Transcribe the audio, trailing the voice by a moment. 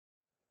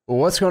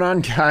What's going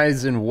on,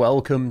 guys, and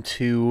welcome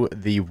to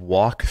the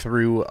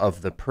walkthrough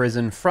of the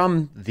prison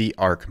from the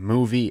ARK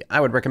movie.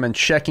 I would recommend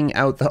checking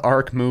out the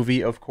ARK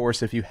movie, of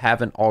course, if you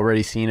haven't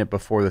already seen it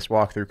before this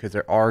walkthrough, because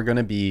there are going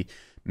to be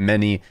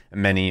many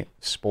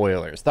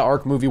spoilers. The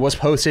ARK movie was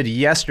posted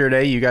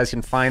yesterday. You guys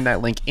can find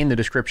that link in the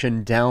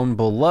description down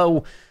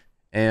below.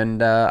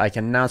 And I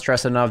cannot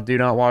stress enough, do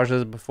not watch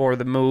this before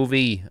the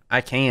movie.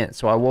 I can't.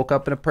 So I woke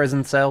up in a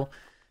prison cell.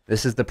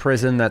 This is the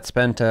prison that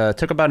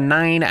took about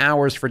 9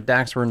 hours for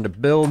Daxburn to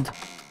build.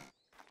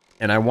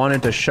 And I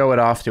wanted to show it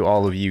off to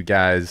all of you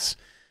guys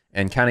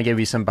and kind of give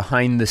you some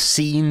behind the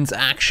scenes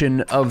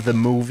action of the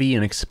movie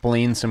and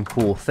explain some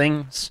cool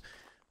things.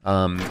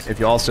 If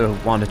you also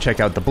want to check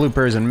out the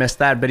bloopers and missed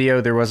that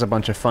video, there was a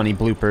bunch of funny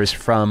bloopers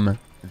from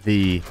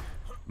the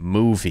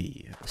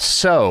movie.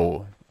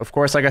 So, of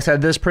course, like I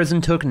said, this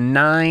prison took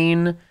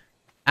 9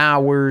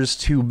 hours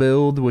to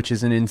build, which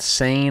is an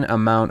insane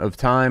amount of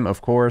time,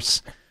 of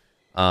course.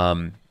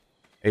 A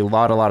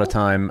lot of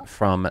time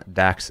from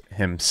Dax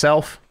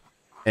himself.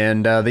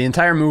 And the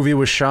entire movie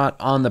was shot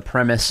on the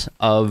premise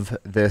of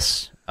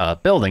this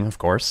building, of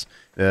course.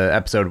 The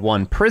episode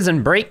 1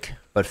 prison break.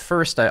 But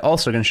first, I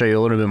also going to show you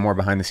a little bit more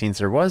behind the scenes.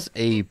 There was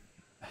a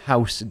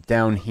house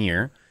down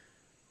here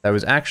that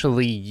was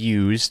actually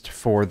used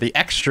for the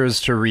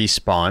extras to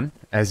respawn,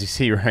 as you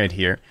see right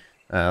here.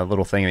 A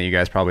little thing that you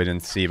guys probably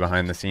didn't see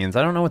behind the scenes.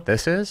 I don't know what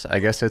this is. I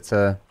guess it's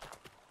a...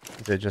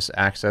 Is it just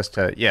access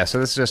to... Yeah, so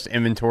this is just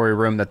inventory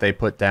room that they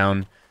put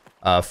down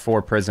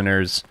for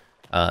prisoners.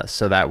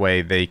 So that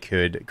way they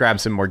could grab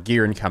some more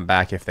gear and come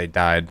back if they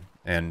died.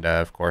 And,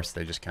 of course,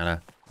 they just kind of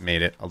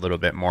made it a little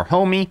bit more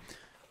homey.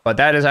 But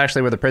that is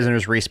actually where the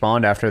prisoners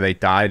respawned after they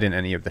died in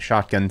any of the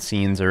shotgun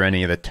scenes or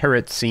any of the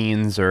turret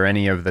scenes or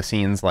any of the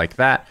scenes like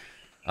that.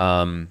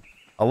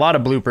 A lot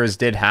of bloopers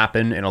did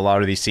happen in a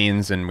lot of these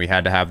scenes, and we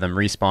had to have them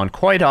respawn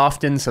quite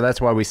often, so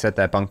that's why we set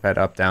that bunk bed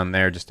up down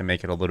there, just to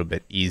make it a little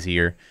bit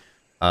easier.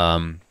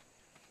 One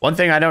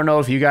thing I don't know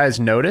if you guys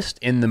noticed,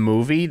 in the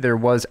movie, there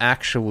was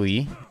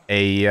actually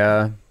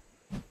a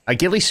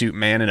ghillie suit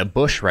man in a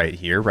bush right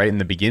here, right in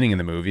the beginning of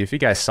the movie. If you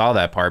guys saw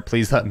that part,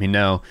 please let me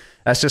know.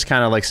 That's just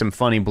kind of like some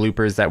funny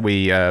bloopers that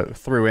we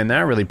threw in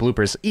there. Really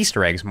bloopers,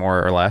 Easter eggs,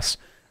 more or less.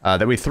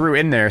 That we threw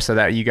in there so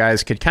that you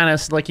guys could kind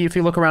of, like, if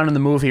you look around in the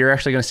movie, you're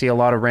actually going to see a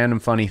lot of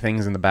random funny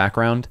things in the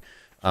background.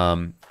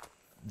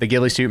 The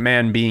ghillie suit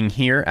man being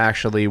here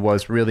actually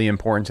was really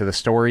important to the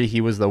story.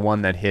 He was the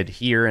one that hid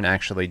here and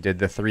actually did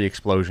the 3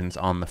 explosions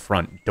on the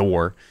front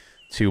door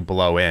to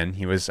blow in.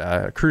 He was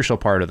a crucial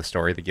part of the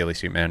story, the ghillie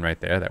suit man right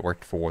there that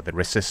worked for the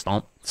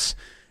Resistance.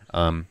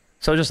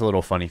 So just a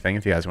little funny thing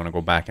if you guys want to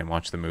go back and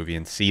watch the movie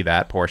and see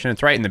that portion.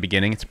 It's right in the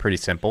beginning. It's pretty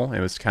simple. It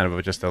was kind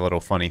of just a little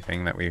funny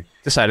thing that we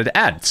decided to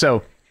add.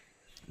 So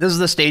this is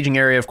the staging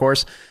area, of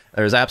course.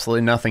 There's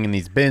absolutely nothing in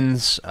these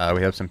bins.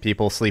 We have some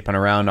people sleeping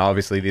around.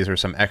 Obviously, these are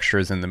some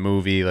extras in the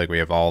movie. Like we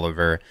have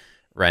Oliver,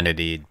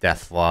 Renedy,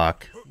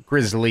 Deathlock,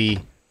 Grizzly,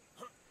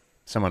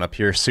 someone up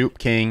here, Soup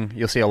King.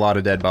 You'll see a lot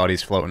of dead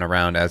bodies floating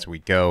around as we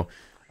go.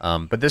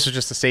 But this is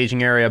just the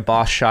staging area.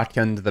 Boss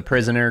shotgunned the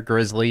prisoner,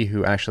 Grizzly,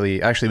 who actually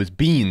was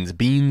Beans.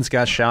 Beans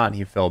got shot, and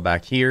he fell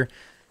back here.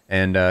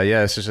 And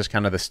yeah, this is just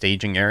kind of the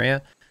staging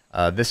area.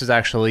 This is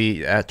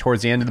actually,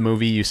 towards the end of the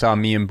movie, you saw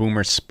me and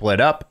Boomer split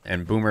up,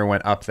 and Boomer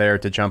went up there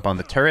to jump on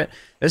the turret.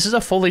 This is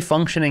a fully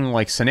functioning,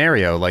 like,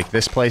 scenario. Like,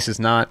 this place is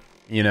not,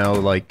 you know,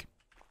 like,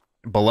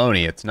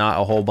 baloney. It's not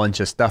a whole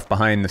bunch of stuff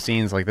behind the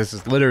scenes. Like, this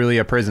is literally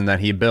a prison that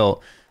he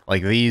built.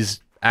 Like,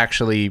 these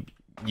actually...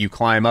 You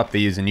climb up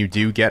these and you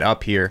do get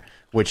up here,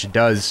 which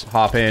does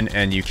hop in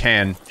and you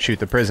can shoot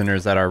the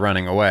prisoners that are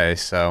running away.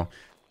 So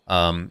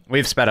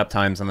we've sped up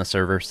times on the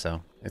server,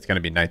 so it's going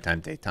to be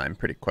nighttime, daytime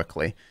pretty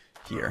quickly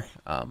here.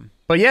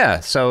 But yeah,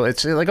 so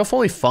it's like a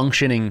fully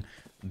functioning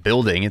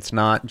building. It's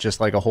not just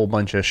like a whole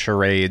bunch of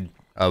charade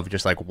of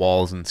just like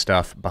walls and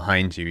stuff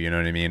behind you, you know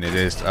what I mean? It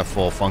is a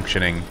full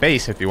functioning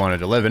base if you wanted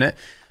to live in it.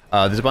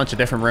 There's a bunch of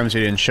different rooms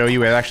we didn't show you.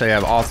 We actually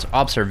have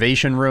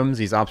observation rooms.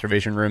 These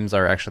observation rooms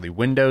are actually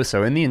windows.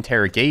 So in the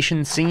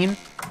interrogation scene,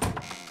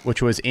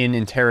 which was in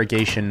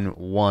interrogation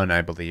 1,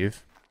 I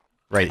believe,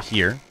 right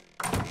here.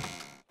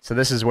 So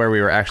this is where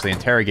we were actually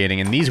interrogating.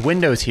 And these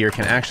windows here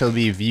can actually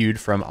be viewed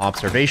from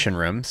observation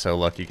rooms. So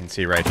look, you can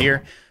see right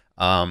here.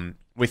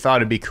 We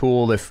thought it'd be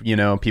cool if, you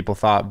know, people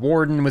thought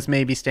Warden was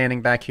maybe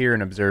standing back here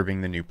and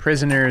observing the new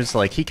prisoners.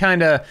 Like, he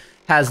kind of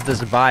has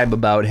this vibe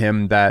about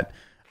him that...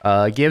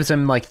 gives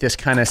him like this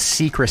kind of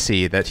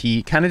secrecy that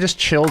he kind of just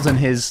chills in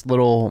his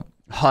little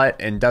hut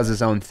and does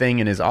his own thing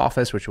in his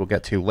office, which we'll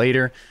get to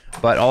later.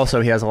 But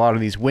also he has a lot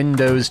of these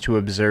windows to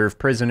observe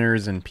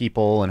prisoners and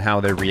people and how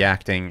they're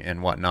reacting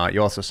and whatnot.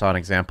 You also saw an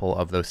example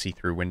of those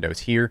see-through windows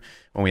here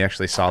when we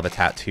actually saw the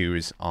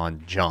tattoos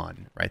on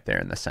John right there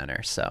in the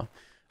center. So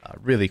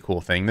really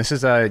cool thing. This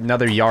is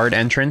another yard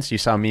entrance. You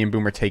saw me and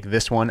Boomer take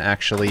this one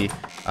actually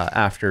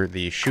after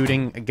the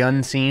shooting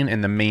gun scene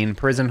in the main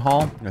prison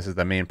hall. This is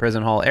the main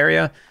prison hall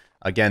area.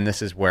 Again,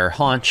 this is where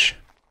Haunch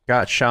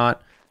got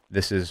shot.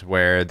 This is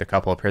where the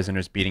couple of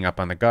prisoners beating up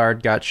on the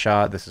guard got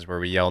shot. This is where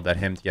we yelled at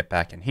him to get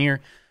back in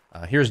here.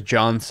 Here's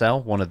John's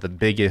cell, one of the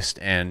biggest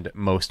and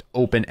most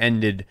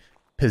open-ended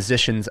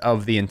positions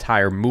of the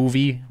entire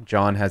movie.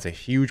 John has a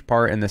huge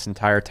part in this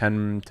entire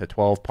 10 to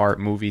 12 part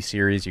movie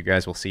series. You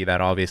guys will see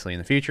that obviously in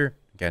the future.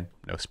 Again,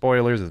 no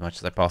spoilers, as much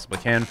as I possibly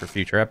can for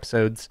future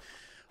episodes.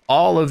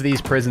 All of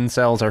these prison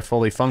cells are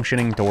fully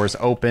functioning, doors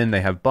open,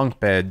 they have bunk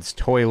beds,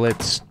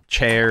 toilets,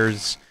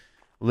 chairs,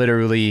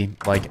 literally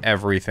like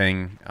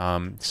everything.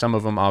 Some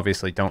of them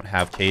obviously don't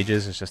have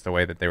cages, it's just the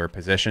way that they were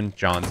positioned.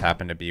 John's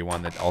happened to be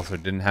one that also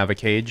didn't have a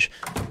cage.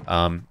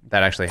 That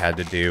actually had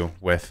to do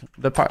with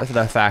the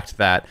fact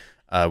that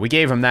we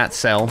gave him that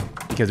cell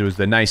because it was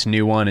the nice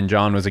new one and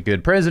John was a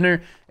good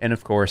prisoner, and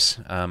of course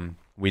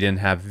we didn't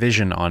have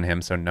vision on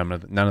him, so none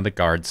of the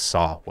guards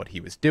saw what he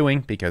was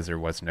doing because there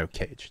was no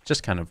cage.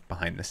 Just kind of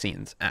behind the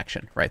scenes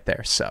action right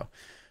there. So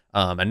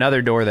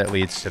another door that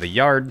leads to the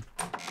yard,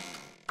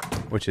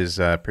 which is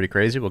pretty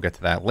crazy. We'll get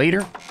to that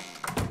later.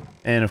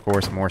 And of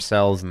course more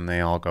cells, and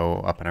they all go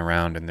up and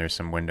around, and there's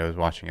some windows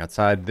watching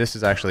outside. This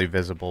is actually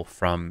visible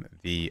from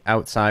the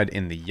outside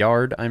in the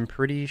yard, I'm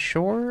pretty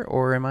sure,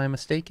 or am I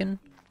mistaken?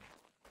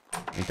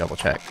 Let me double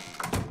check.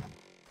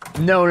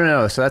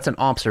 No. So that's an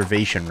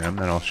observation room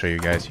that I'll show you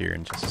guys here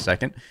in just a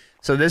second.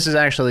 So this is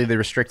actually the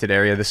restricted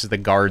area. This is the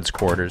guards'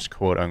 quarters,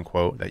 quote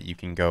unquote, that you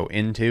can go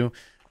into.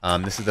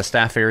 This is the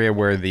staff area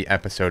where the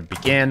episode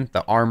began,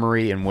 the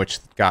armory in which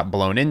it got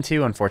blown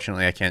into.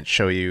 Unfortunately, I can't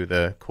show you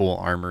the cool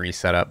armory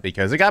setup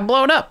because it got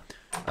blown up.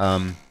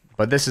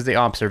 But this is the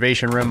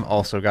observation room,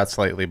 also got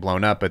slightly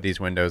blown up, but these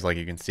windows, like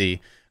you can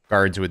see,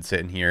 guards would sit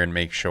in here and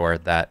make sure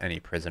that any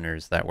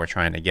prisoners that were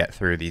trying to get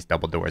through these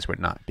double doors would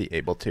not be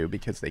able to,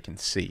 because they can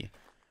see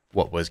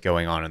what was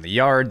going on in the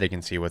yard. They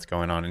can see what's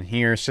going on in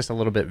here. It's just a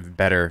little bit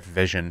better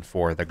vision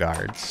for the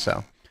guards.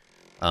 So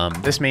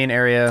this main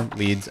area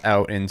leads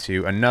out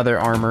into another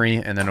armory.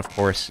 And then, of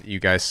course, you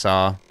guys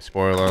saw,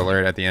 spoiler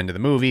alert, at the end of the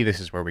movie, this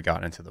is where we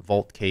got into the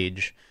vault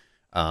cage,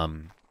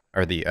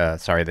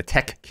 the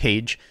tech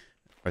cage,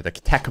 or the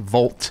tech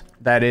vault,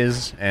 that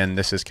is. And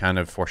this is kind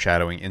of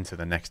foreshadowing into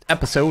the next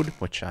episode,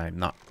 which I'm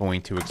not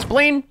going to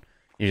explain.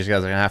 You just guys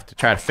are going to have to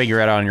try to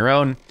figure it out on your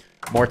own.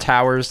 More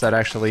towers that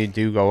actually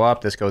do go up.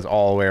 This goes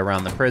all the way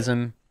around the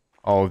prison.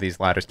 All of these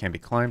ladders can be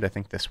climbed. I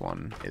think this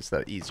one is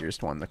the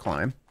easiest one to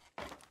climb.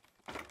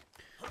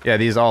 Yeah,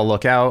 these all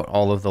look out.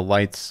 All of the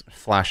lights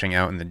flashing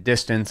out in the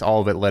distance.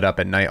 All of it lit up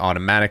at night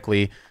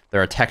automatically.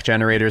 There are tech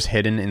generators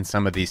hidden in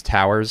some of these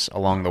towers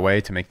along the way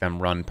to make them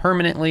run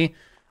permanently.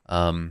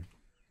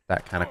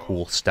 That kind of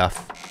cool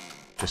stuff.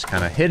 Just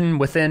kind of hidden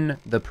within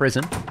the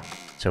prison.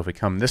 So if we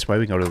come this way,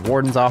 we go to the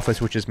warden's office,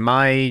 which is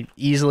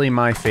easily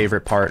my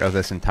favorite part of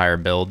this entire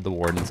build, the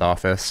warden's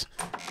office.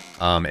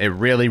 It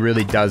really,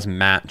 really does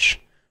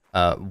match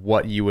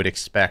what you would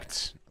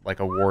expect like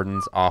a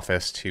warden's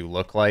office to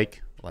look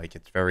like. Like,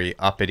 it's very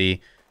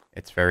uppity.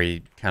 It's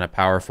very kind of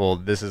powerful.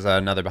 This is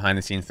another behind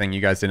the scenes thing.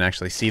 You guys didn't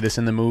actually see this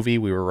in the movie.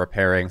 We were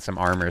repairing some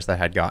armors that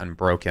had gotten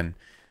broken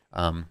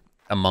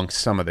amongst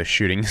some of the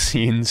shooting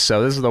scenes.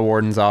 So this is the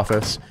warden's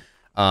office.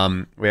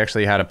 We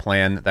actually had a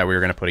plan that we were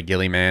going to put a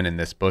ghillie man in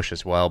this bush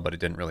as well, but it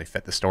didn't really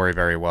fit the story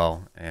very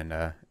well, and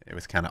it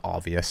was kind of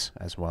obvious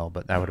as well,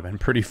 but that would have been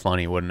pretty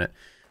funny, wouldn't it?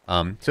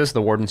 So this is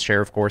the warden's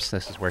chair, of course.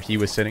 This is where he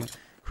was sitting.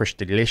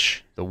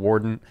 Christelish, the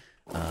warden,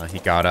 he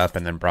got up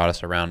and then brought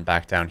us around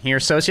back down here.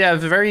 So it's, yeah,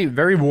 very,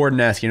 very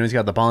warden-esque. You know, he's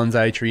got the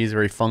bonsai trees,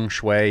 very feng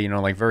shui, you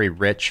know, like very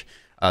rich.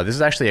 This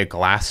is actually a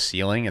glass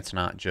ceiling. It's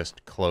not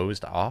just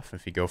closed off.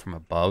 If you go from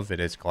above,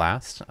 it is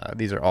glass.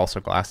 These are also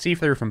glass,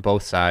 see-through from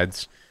both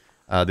sides.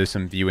 There's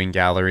some viewing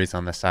galleries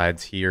on the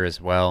sides here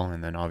as well,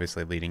 and then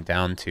obviously leading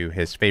down to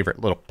his favorite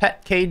little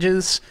pet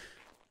cages,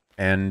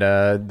 and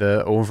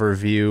the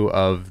overview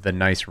of the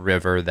nice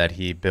river that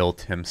he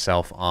built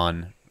himself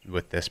on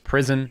with this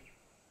prison.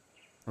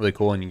 Really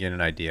cool, and you get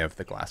an idea of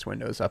the glass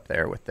windows up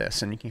there with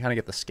this, and you can kind of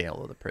get the scale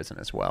of the prison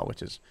as well,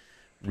 which is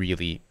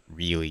really,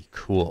 really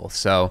cool.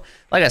 So,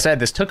 like I said,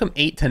 this took them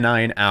 8 to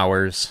 9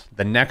 hours.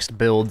 The next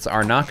builds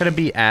are not going to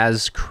be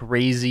as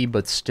crazy,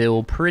 but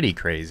still pretty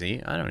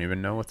crazy. I don't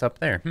even know what's up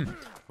there.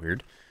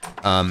 Weird.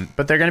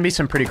 But they're going to be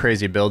some pretty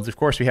crazy builds. Of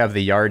course, we have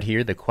the yard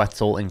here, the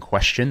Quetzal in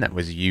question that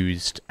was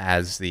used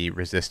as the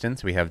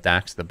resistance. We have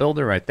Dax the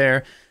Builder right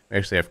there. We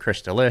actually have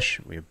Chris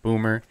Delish. We have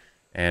Boomer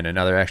and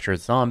another extra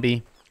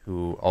zombie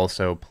who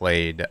also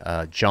played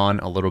John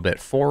a little bit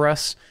for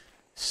us.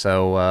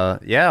 So,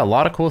 yeah, a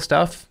lot of cool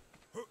stuff.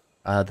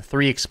 The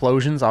 3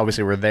 explosions,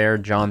 obviously, were there,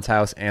 John's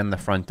house and the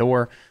front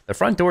door. The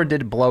front door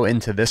did blow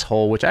into this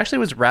hole, which actually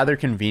was rather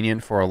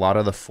convenient for a lot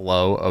of the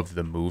flow of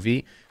the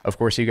movie. Of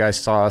course, you guys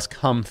saw us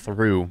come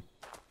through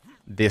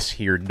this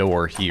here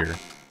door here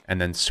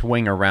and then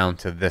swing around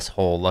to this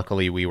hole.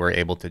 Luckily, we were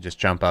able to just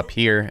jump up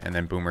here, and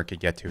then Boomer could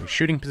get to his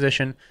shooting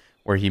position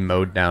where he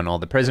mowed down all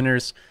the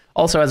prisoners.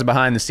 Also, as a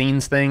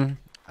behind-the-scenes thing,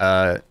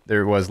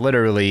 there was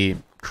literally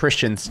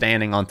Christian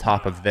standing on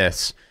top of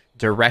this,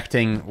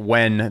 directing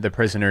when the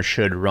prisoner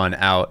should run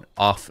out,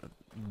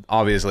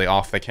 obviously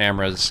off the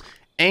camera's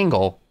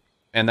angle,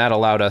 and that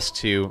allowed us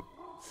to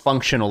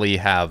functionally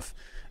have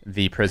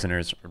the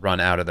prisoners run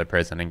out of the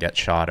prison and get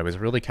shot. It was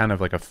really kind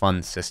of like a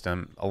fun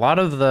system. A lot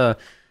of the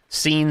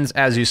scenes,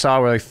 as you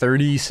saw, were like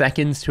 30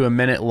 seconds to a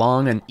minute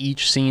long, and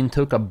each scene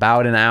took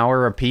about an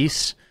hour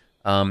apiece.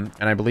 And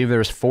I believe there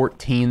was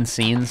 14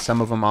 scenes.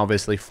 Some of them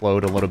obviously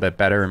flowed a little bit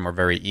better and were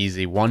very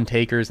easy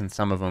one-takers, and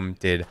some of them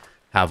did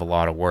have a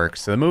lot of work.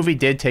 So the movie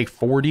did take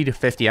 40 to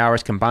 50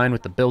 hours combined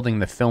with the building,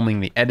 the filming,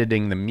 the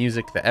editing, the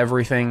music, the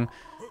everything.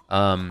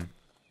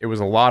 It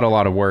was a lot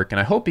of work, and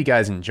I hope you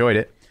guys enjoyed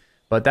it.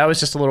 But that was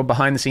just a little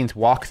behind-the-scenes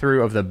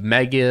walkthrough of the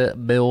mega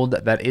build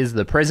that is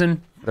the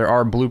prison. There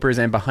are bloopers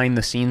and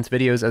behind-the-scenes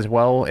videos as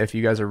well if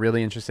you guys are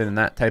really interested in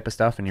that type of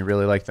stuff and you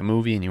really like the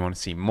movie and you want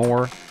to see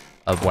more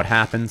of what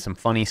happened, some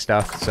funny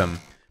stuff, some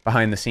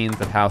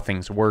behind-the-scenes of how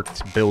things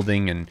worked,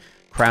 building and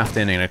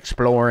crafting and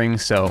exploring.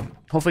 So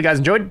hopefully you guys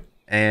enjoyed,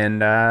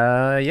 and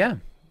yeah,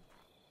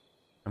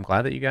 I'm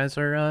glad that you guys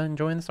are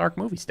enjoying this ARK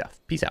movie stuff.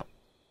 Peace out.